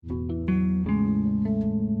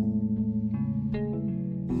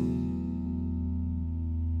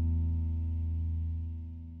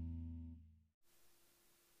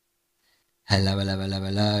Hello, hello, hello,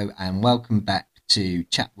 hello, and welcome back to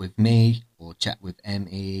Chat with Me or Chat with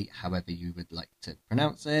ME, however you would like to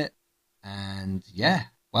pronounce it. And yeah,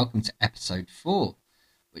 welcome to episode 4,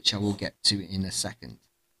 which I will get to in a second.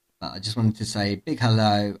 But I just wanted to say a big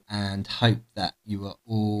hello and hope that you are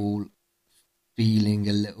all feeling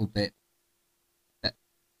a little bit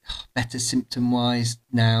better symptom wise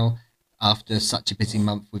now after such a busy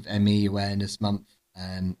month with ME Awareness Month,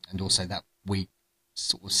 and also that week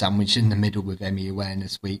sort of sandwiched in the middle with ME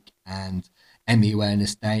Awareness Week and ME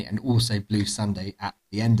Awareness Day, and also Blue Sunday at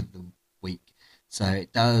the end of the week. So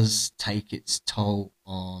it does take its toll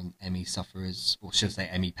on ME sufferers, or should I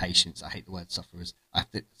say ME patients. I hate the word sufferers. I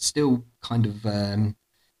have to still kind of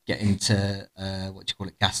get into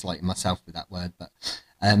gaslighting myself with that word, but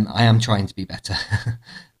I am trying to be better.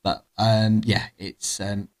 But yeah, it's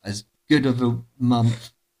as good of a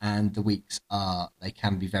month, and the weeks are, they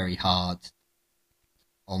can be very hard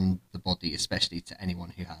on the body, especially to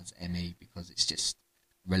anyone who has ME, because it's just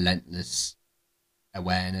relentless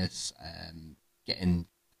awareness, getting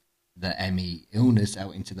the ME illness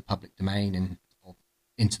out into the public domain and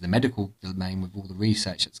into the medical domain with all the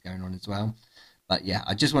research that's going on as well. But yeah,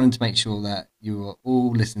 I just wanted to make sure that you are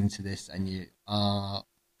all listening to this and you are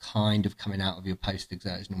kind of coming out of your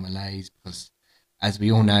post-exertional malaise, because as we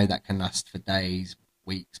all know, that can last for days,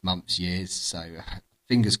 weeks, months, years. So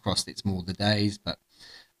fingers crossed it's more the days, but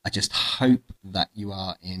I just hope that you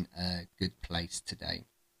are in a good place today.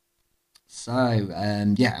 So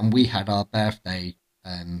yeah, and we had our birthday,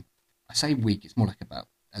 I say week, it's more like about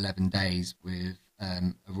 11 days with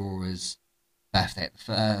Aurora's birthday at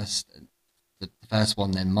the first one,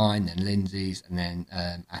 then mine, then Lindsay's, and then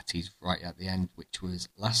Attie's right at the end, which was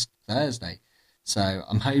last Thursday. So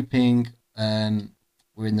I'm hoping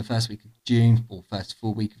we're in the first week of June, or first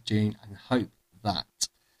full week of June, and hope that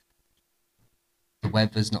the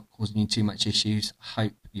weather's not causing you too much issues. I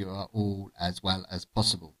hope you are all as well as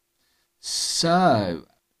possible. So,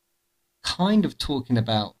 kind of talking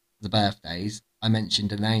about the birthdays, I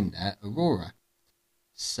mentioned a name there, Aurora.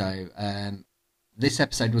 So, this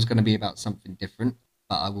episode was going to be about something different,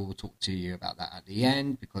 but I will talk to you about that at the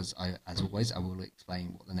end, because as always, I will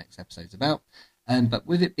explain what the next episode's about. But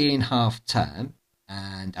with it being half term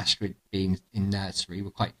and Astrid being in nursery,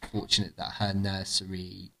 we're quite fortunate that her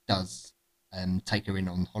nursery does take her in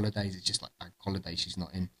on holidays. It's just like bank holiday, she's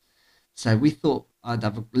not in. So we thought I'd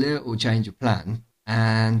have a little change of plan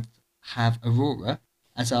and have Aurora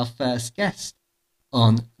as our first guest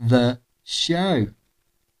on the show.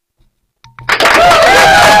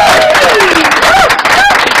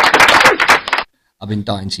 I've been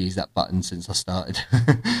dying to use that button since I started.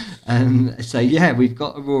 So yeah, we've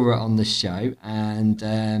got Aurora on the show,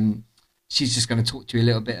 and she's just going to talk to you a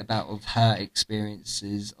little bit about of her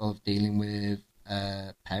experiences of dealing with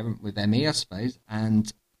a parent with ME, I suppose.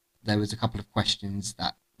 And there was a couple of questions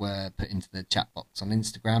that were put into the chat box on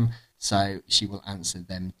Instagram, so she will answer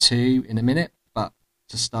them too in a minute. But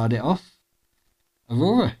to start it off,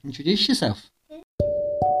 Aurora, introduce yourself.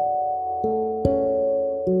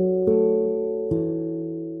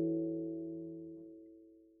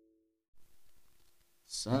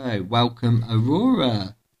 So, welcome,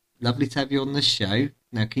 Aurora. Lovely to have you on the show.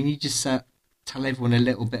 Now, can you just tell everyone a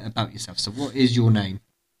little bit about yourself? So, what is your name?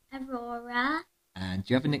 Aurora. And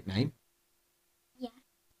do you have a nickname? Yeah.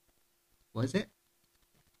 What is it?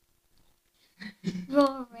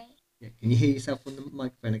 Rory. Yeah. Can you hear yourself on the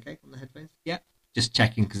microphone, okay? On the headphones? Yeah. Just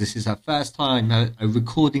checking, because this is her first time, a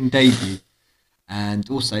recording debut. And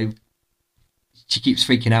also, she keeps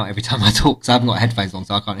freaking out every time I talk, so I haven't got headphones on,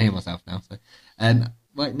 so I can't hear myself now. So,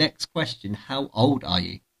 right, next question. How old are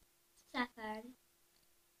you? 7.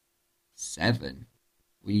 7?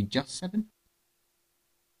 Were you just 7?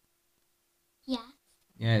 Yeah.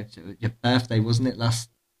 Yeah, so your birthday, wasn't it,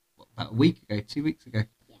 about a week ago, 2 weeks ago?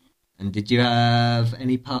 Yeah. And did you have did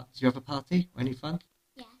you have a party or any fun?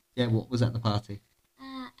 Yeah. Yeah, what was at the party?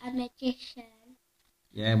 A magician.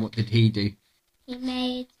 Yeah, and what did he do? He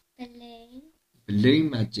made balloons. Balloon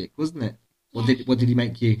magic, wasn't it? Yeah. What did he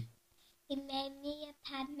make you? He made me a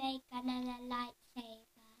padme gun and a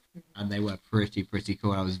lightsaber. And they were pretty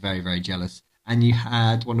cool. I was very, very jealous. And you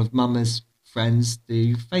had one of Mama's friends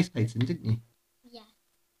do face painting, didn't you? Yeah.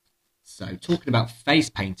 So, talking about face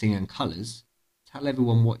painting and colours, tell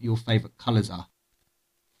everyone what your favourite colours are.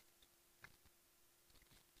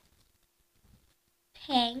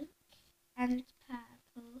 Pink and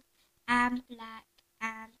purple and black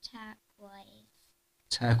and turquoise.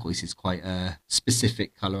 Turquoise is quite a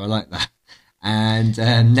specific colour. I like that. And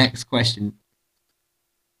next question.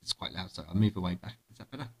 It's quite loud, so I'll move away back. Is that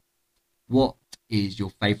better? What is your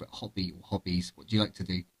favourite hobby or hobbies? What do you like to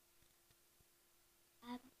do?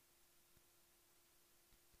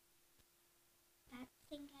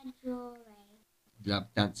 and drawing. Love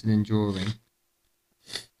dancing and drawing.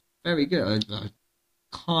 Very good.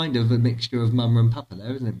 Kind of a mixture of Mama and Papa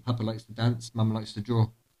there, isn't it? Papa likes to dance, Mama likes to draw.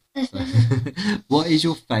 So, what is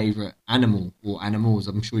your favourite animal or animals?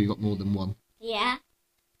 I'm sure you've got more than one. Yeah.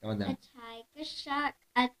 Go on then. A tiger shark,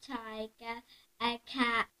 a tiger, a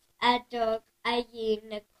cat, a dog, a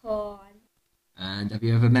unicorn. And have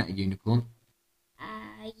you ever met a unicorn?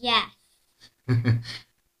 Yes.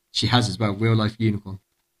 She has as well, real life unicorn.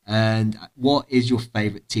 And what is your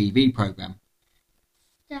favourite TV programme?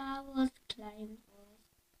 Star Wars, Clone Wars,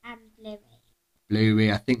 and Bluey.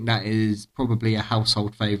 Bluey, I think that is probably a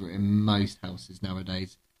household favourite in most houses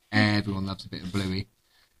nowadays. Everyone loves a bit of Bluey.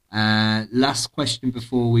 Last question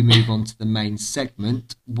before we move on to the main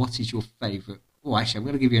segment. What is your favourite... Oh, actually, I'm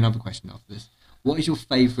going to give you another question after this. What is your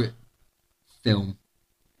favourite film?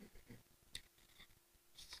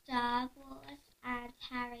 Star Wars and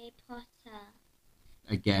Harry Potter.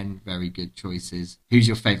 Again, very good choices. Who's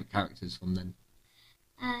your favourite characters from them?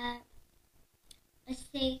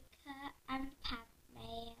 Ahsoka and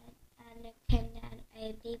Padme and Anakin and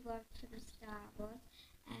Obi-Wan from Star Wars.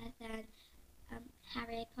 And then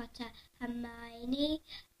Harry Potter, Hermione,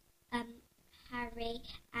 Harry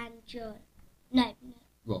and John. No.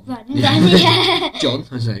 Ron. Yeah. John.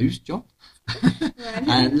 I don't know, who's John?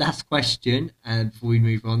 Last question, before we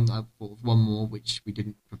move on, I've thought of one more which we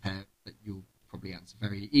didn't prepare, but you'll probably answer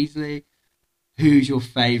very easily. Who's your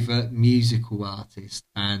favourite musical artist,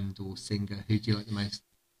 band or singer? Who do you like the most?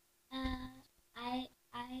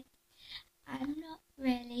 I'm not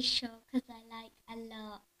really sure because I like a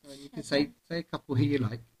lot. You can say a couple who you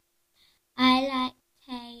like. I like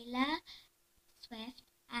Taylor Swift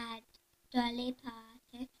and Dolly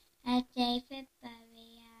Parton and David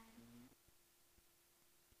Bowie.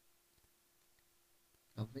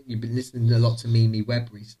 I think you've been listening a lot to Mimi Webb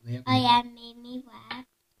recently, haven't you? I am Mimi Webb.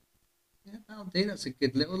 Yeah, that'll do. That's a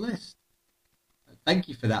good little list. Thank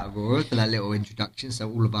you for that, Aurora, for that little introduction, so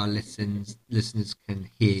all of our listeners can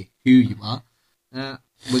hear who you are.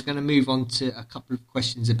 We're going to move on to a couple of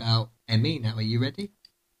questions about Emmy now. Are you ready?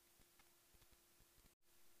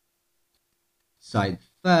 So the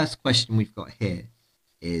first question we've got here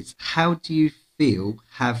is, how do you feel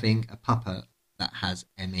having a papa that has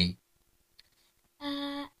ME?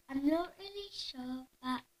 I'm not really sure,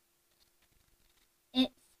 but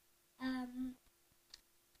it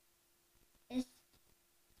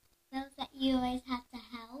feels that you always have to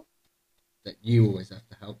help. That you always have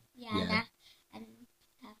to help? Yeah. And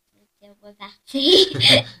have to deal with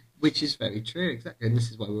Atty. Which is very true, exactly. And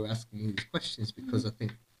this is why we're asking you these questions, because I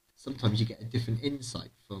think sometimes you get a different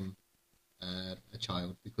insight from a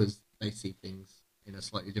child because they see things in a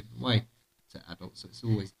slightly different way to adults. So it's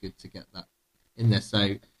always good to get that in there.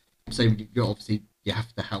 So you're obviously you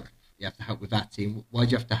have to help with Atty. Why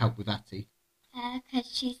do you have to help with Atty? Because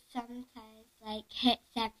she sometimes hits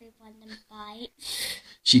everyone and bites.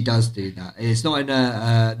 She does do that. It's not in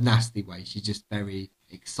a nasty way. She's just very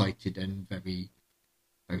excited and very,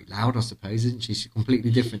 very loud, I suppose, isn't she? She's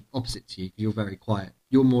completely different, opposite to you. You're very quiet.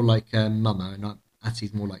 You're more like Mama, and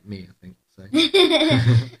Atty's more like me, I think. So.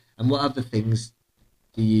 And what other things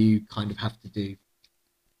do you kind of have to do?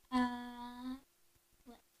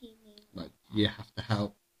 What do you mean? Like you have to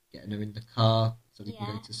help getting her in the car so we can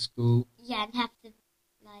go to school. Yeah, and have to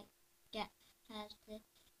get her to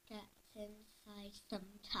get inside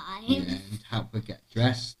sometimes. Yeah, and help her get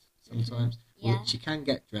dressed sometimes. Yeah. Well, she can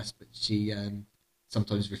get dressed, but she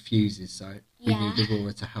sometimes refuses. So we need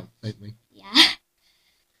Aurora to help, don't we? Yeah.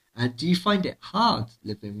 And do you find it hard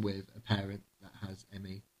living with a parent that has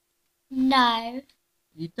ME? No.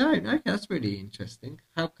 You don't? Okay, that's really interesting.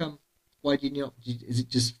 How come? Why do you not? Is it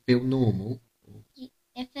just feel normal? Or?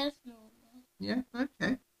 It feels normal. Yeah,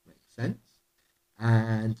 okay. Makes sense.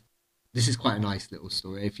 And this is quite a nice little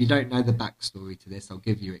story. If you don't know the backstory to this, I'll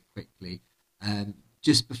give you it quickly.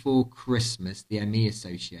 Just before Christmas, the ME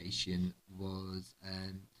Association was...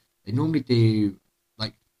 they normally do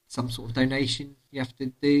like some sort of donation you have to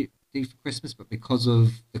do for Christmas, but because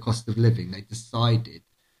of the cost of living, they decided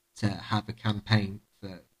to have a campaign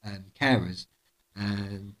for carers,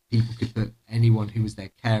 and people could put anyone who was their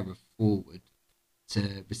carer forward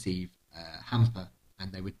to receive a hamper,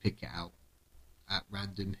 and they would pick it out at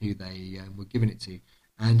random who they were giving it to.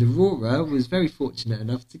 And Aurora was very fortunate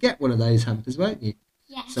enough to get one of those hampers, weren't you?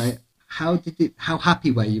 Yes. So how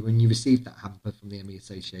happy were you when you received that hamper from the ME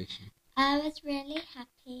Association? I was really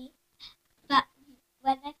happy, but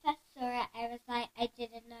when I first saw it, I was like, I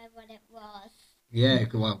didn't know what it was. Yeah,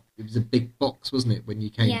 well, it was a big box, wasn't it, when you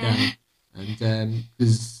came down? And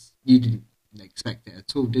because you didn't expect it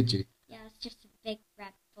at all, did you? Yeah, it was just a big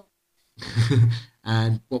red box.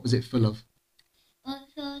 And what was it full of? Well,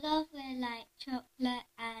 sort of with like chocolate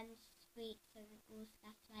and sweets and all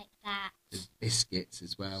stuff like that. There's biscuits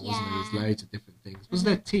as well, wasn't there? Yeah. There's loads of different things. Was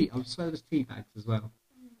there tea? I swear there was tea bags as well.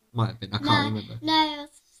 Might have been. I can't No, remember. no, it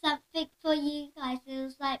was something for you guys. It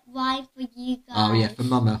was like wine for you guys. Oh yeah, for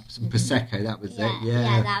Mama, some prosecco. That was it.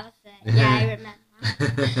 Yeah, that was it. Yeah, I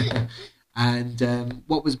remember. And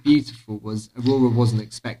what was beautiful was Aurora wasn't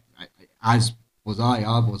expecting, as was I.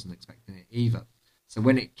 I wasn't expecting it either. So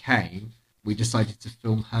when it came, we decided to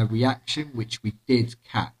film her reaction, which we did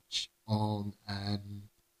catch on. I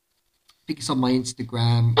think it's on my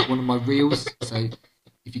Instagram, one of my reels. So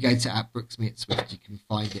if you go to @BrooksMeAtSwift, you can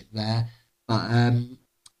find it there. But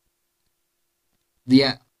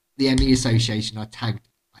the Emmy Association I tagged,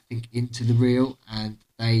 I think, into the reel, and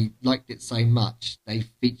they liked it so much they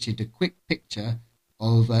featured a quick picture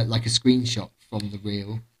of like a screenshot from the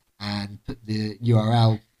reel and put the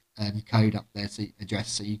URL code up there, so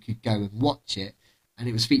address, so you could go and watch it. And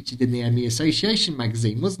it was featured in the Emmy Association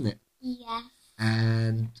magazine, wasn't it? Yes.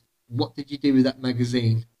 And what did you do with that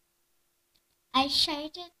magazine? I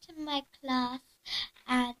showed it to my class,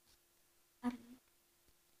 and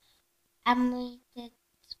we did.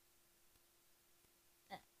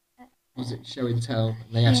 Was it show and tell?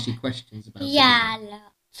 And they asked you questions about it? Yeah, a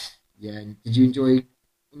lot. Yeah, and did you enjoy? I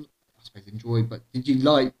suppose enjoy, but did you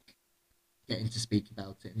like getting to speak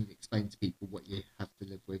about it and explain to people what you have to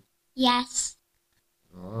live with? Yes.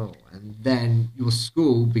 Oh, and then your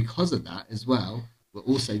school, because of that as well, were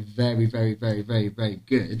also very, very, very, very, very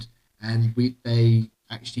good. And they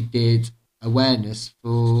actually did awareness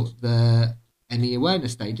for the Emmy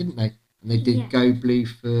Awareness Day, didn't they? And they did Go Blue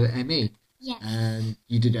for Emmy. Yes. And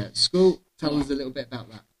you did it at school. Tell us a little bit about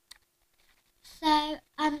that. So,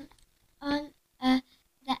 on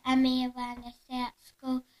the Emmy Awareness Day at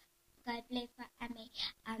school, Go Blue for Emmy,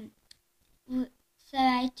 so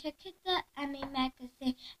I took it the Emmy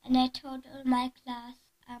magazine and I told all my class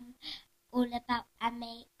all about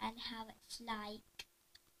Emmy and how it's like.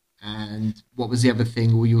 And what was the other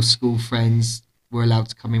thing? All your school friends were allowed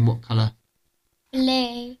to come in what colour?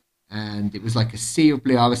 Blue. And it was like a sea of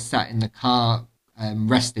blue. I was sat in the car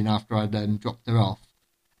resting after I'd dropped her off.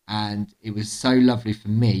 And it was so lovely for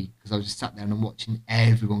me because I was just sat there and I'm watching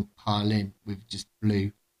everyone pile in with just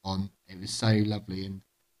blue on. It was so lovely. And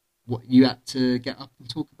what, you had to get up and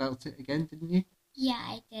talk about it again, didn't you? Yeah,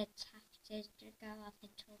 I did have to go up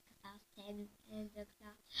and talk about it in the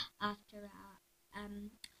class after our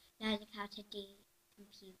learning how to do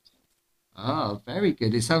computers. Oh, very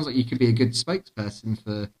good. It sounds like you could be a good spokesperson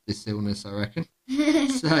for this illness, I reckon.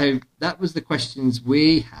 So that was the questions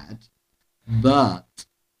we had, but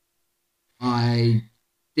I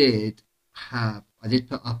did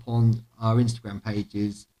put up on our Instagram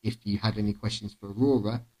pages, if you had any questions for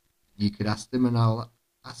Aurora, you could ask them and I'll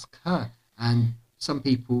ask her. And some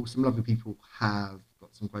lovely people have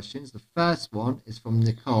got some questions. The first one is from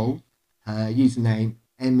Nicole, her username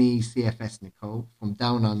MECFS Nicole from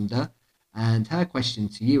Down Under. And her question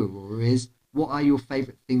to you, Aurora, is what are your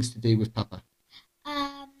favourite things to do with Papa?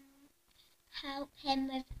 Help him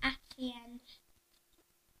with Atty and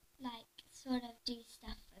sort of do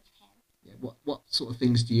stuff with him. Yeah, what sort of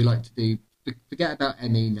things do you like to do? Forget about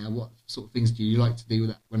Emmy now. What sort of things do you like to do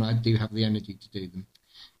with that when I do have the energy to do them?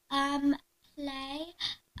 Play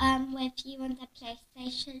with you on the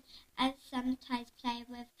PlayStation and sometimes play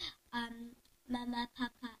with Mama,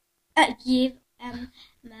 Papa, you,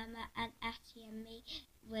 Mama and Atty and me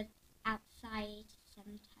with outside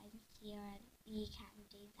sometimes here, and you can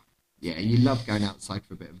do that. Yeah, you love going outside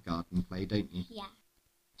for a bit of garden play, don't you? Yeah.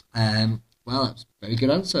 Well, that's a very good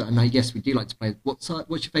answer. And I guess we do like to play. What's your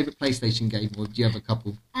favourite PlayStation game, or do you have a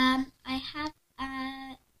couple? I have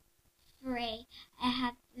 3. I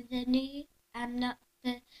have the new, not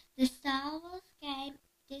the Star Wars game,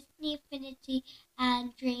 Disney Infinity,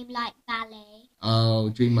 and Dreamlight Valley. Oh,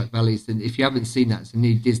 Dreamlight Valley. If you haven't seen that, it's a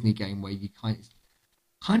new Disney game where you kind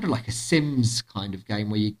of like a Sims kind of game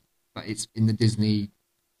but it's in the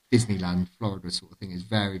Disneyland, Florida sort of thing. It's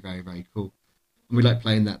very, very, very cool. And we like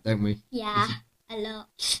playing that, don't we? Yeah, a lot.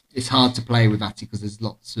 It's hard to play with Atty because there's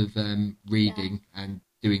lots of reading and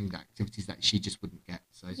doing activities that she just wouldn't get.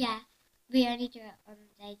 So yeah, we only do it on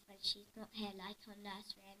days when she's not here, like on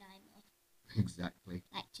nursery and I'm off. Exactly.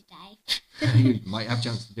 Like today. You might have a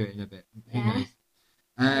chance to do it in a bit. Who knows?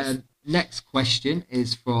 Next question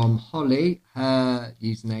is from Holly. Her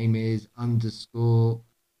username is _HolXEC,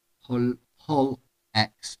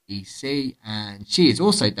 and she is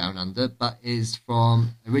also down under, but is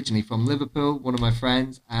originally from Liverpool, one of my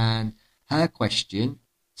friends. And her question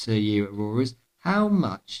to you, Aurora, is how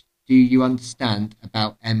much do you understand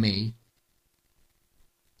about ME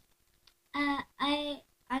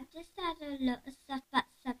a lot of stuff, but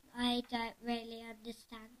some I don't really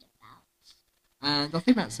understand about. And I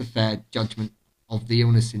think that's a fair judgment of the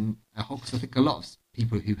illness in a whole, because I think a lot of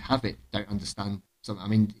people who have it don't understand something. I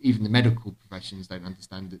mean, even the medical professions don't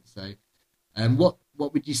understand it. So, what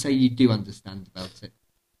would you say you do understand about it?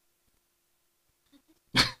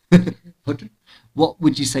 What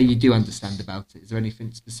would you say you do understand about it? Is there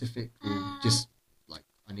anything specific, or just like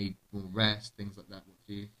I need more rest, things like that? What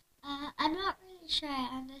do you? I'm not really sure.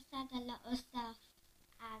 I understand a lot of stuff,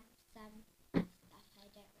 and some stuff I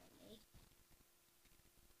don't really.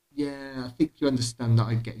 Yeah, I think you understand that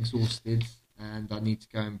I get exhausted and I need to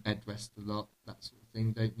go in bed, rest a lot, that sort of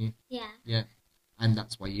thing, don't you? Yeah. Yeah, and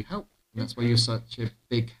that's why you help. And that's why you're such a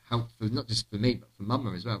big help for not just for me but for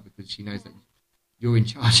Mama as well, because she knows that you're in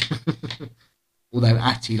charge. Although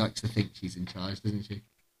Atty likes to think she's in charge, doesn't she?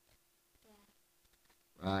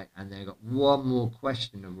 Yeah. Right, and then I've got one more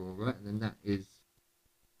question, Aurora, and then that is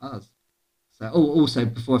us. So, also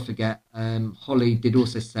before I forget, Holly did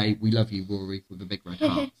also say we love you, Rory, with a big red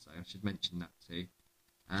heart. So I should mention that too.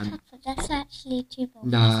 That's actually two more.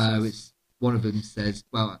 No, it's one of them says.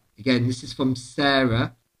 Well, again, this is from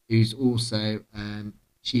Sarah, who's also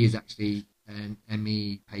she is actually an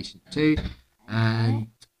ME patient too, and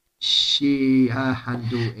her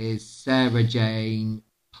handle is Sarah Jane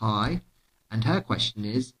Pie, and her question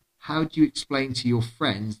is, how do you explain to your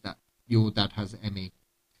friends that your dad has ME?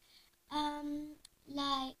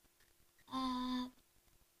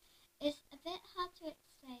 It's a bit hard to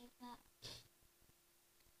explain, but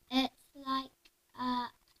it's like,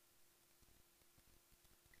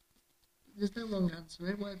 there's no wrong answer,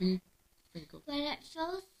 eh? Whatever you think of. When it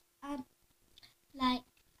feels, like,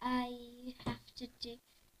 you have to do,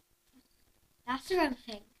 that's the wrong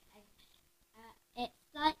thing.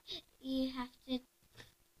 It's like you have to,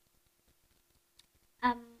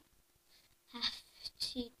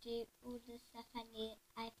 do all the stuff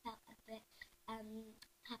I felt a bit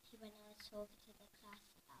happy when I was talking to the class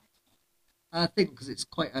about it. I think because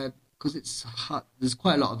it's hard, there's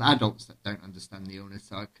quite a lot of adults that don't understand the illness.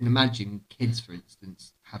 So I can imagine kids, for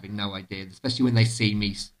instance, having no idea, especially when they see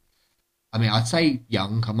me. I mean, I'd say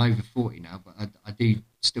young. I'm over 40 now, but I do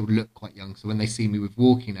still look quite young. So when they see me with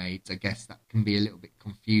walking aids, I guess that can be a little bit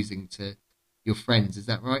confusing to your friends. Is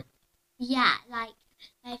that right? Yeah, like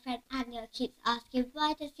my friend Anya keeps asking,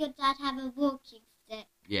 why does your dad have a walking stick?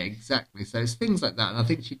 Yeah, exactly. So it's things like that, and I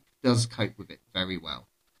think she does cope with it very well.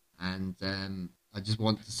 And I just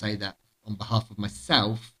want to say that on behalf of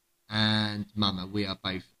myself and Mama, we are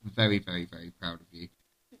both very, very, very proud of you,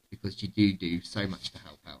 because you do so much to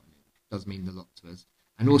help out, and it does mean a lot to us.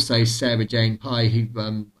 And also Sarah Jane Pye, who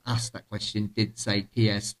asked that question, did say,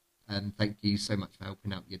 P.S. Thank you so much for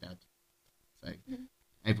helping out your dad. So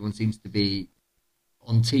everyone seems to be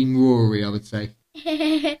on Team Rory, I would say.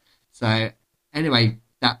 So anyway,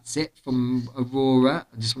 that's it from Aurora.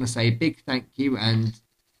 I just want to say a big thank you and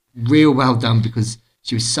real well done, because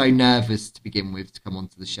she was so nervous to begin with to come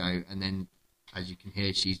onto the show, and then as you can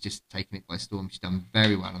hear, she's just taken it by storm. She's done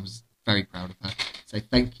very well. I'm very proud of her. So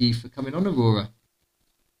thank you for coming on, Aurora.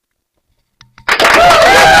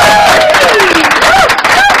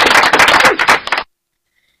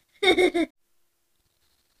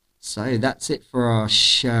 So that's it for our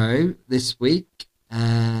show this week,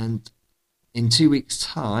 and in 2 weeks'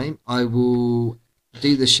 time I will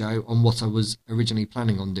do the show on what I was originally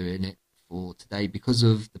planning on doing it for today. Because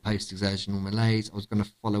of the post-exertional malaise, I was going to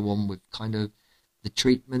follow on with kind of the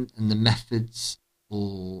treatment and the methods,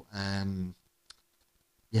 or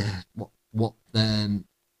what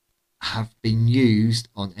have been used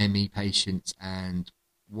on ME patients and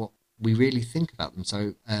what we really think about them.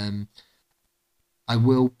 So I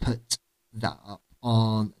will put that up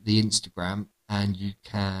on the Instagram, and you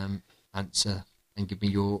can answer and give me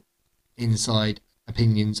your inside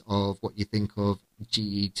opinions of what you think of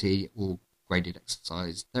GET, or graded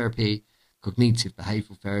exercise therapy, cognitive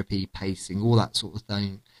behavioural therapy, pacing, all that sort of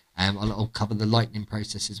thing. I'll cover the lightning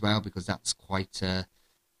process as well, because that's quite a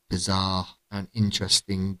bizarre and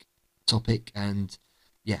interesting topic. And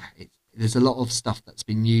yeah, there's a lot of stuff that's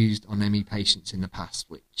been used on ME patients in the past,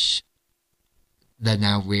 which they're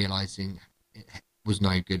now realising it was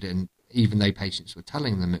no good, and even though patients were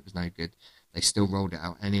telling them it was no good, they still rolled it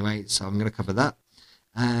out anyway. So I'm going to cover that.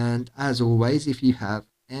 And as always, if you have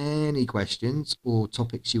any questions or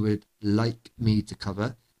topics you would like me to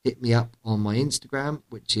cover, hit me up on my Instagram,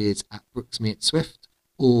 which is at brooksmeatswift,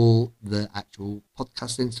 or the actual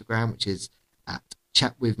podcast Instagram, which is at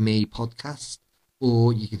chatwithmepodcast,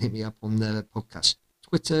 or you can hit me up on the podcast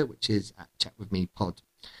Twitter, which is at chatwithmepod.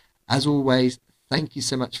 As always, thank you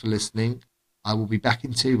so much for listening. I will be back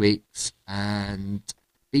in 2 weeks, and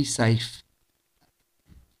be safe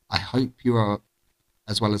I hope you are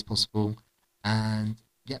as well as possible. And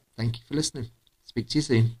yeah, thank you for listening. Speak to you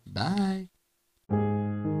soon. Bye.